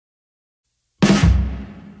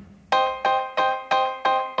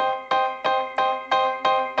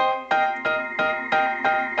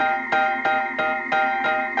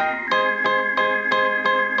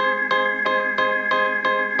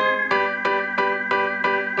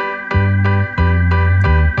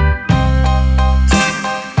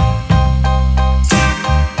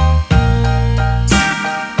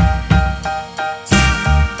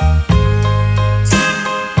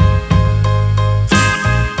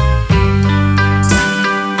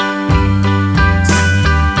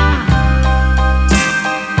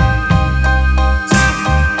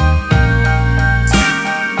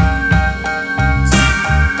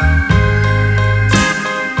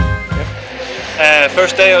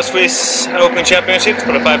First day of Swiss Open Championships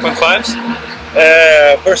for the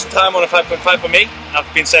 5.5s. First time on a 5.5 for me.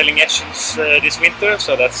 I've been sailing Eschens this winter,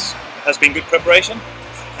 so has been good preparation.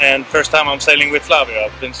 And first time I'm sailing with Flavio.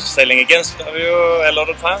 I've been sailing against Flavio a lot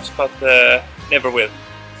of times, but never with.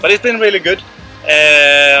 But it's been really good.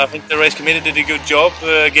 I think the race committee did a good job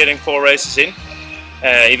getting 4 races in,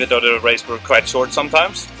 even though the races were quite short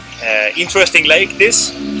sometimes. Interesting lake this.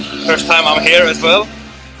 First time I'm here as well.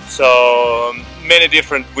 So many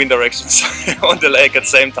different wind directions on the lake at the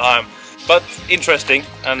same time. But interesting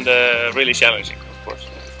and really challenging, of course.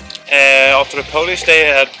 After the Polish,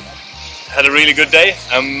 they had a really good day.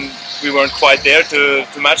 We weren't quite there to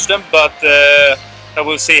match them, but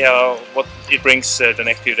we'll see what it brings the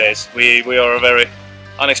next few days. We are a very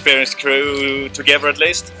unexperienced crew together at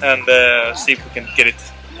least, and see if we can get it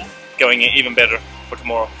going even better for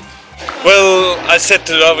tomorrow. Well, I said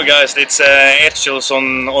to the other guys, it's Eschels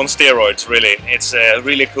on steroids, really. It's a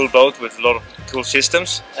really cool boat with a lot of cool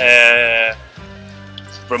systems.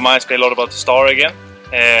 Reminds me a lot about the Star again.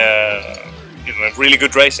 Really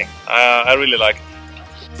good racing. I really like it.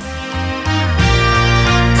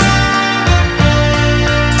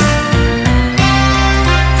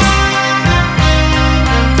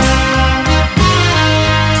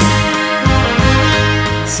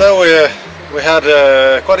 So we had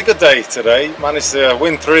quite a good day today. Managed to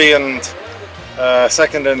win 3 and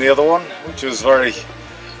second in the other one, which was very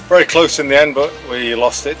close in the end, but we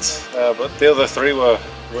lost it. But the other 3 were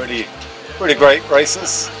really great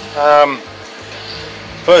races.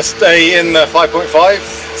 First day in the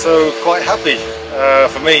 5.5, so quite happy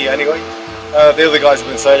for me anyway. The other guys have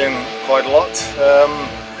been sailing quite a lot.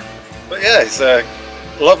 But yeah, it's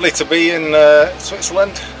lovely to be in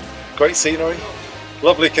Switzerland. Great scenery.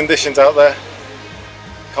 Lovely conditions out there.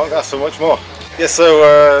 Can't ask for much more. Yeah, so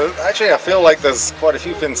actually I feel like there's quite a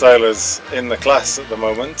few fin sailors in the class at the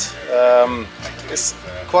moment. It's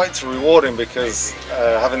quite rewarding because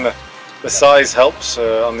having the size helps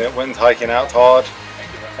on the upwind, hiking out hard,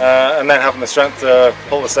 and then having the strength to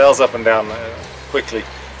pull the sails up and down quickly,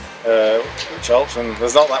 which helps, and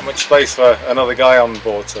there's not that much space for another guy on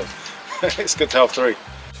board, so it's good to have 3.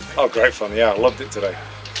 Oh, great fun, yeah, I loved it today.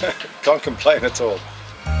 Can't complain at all.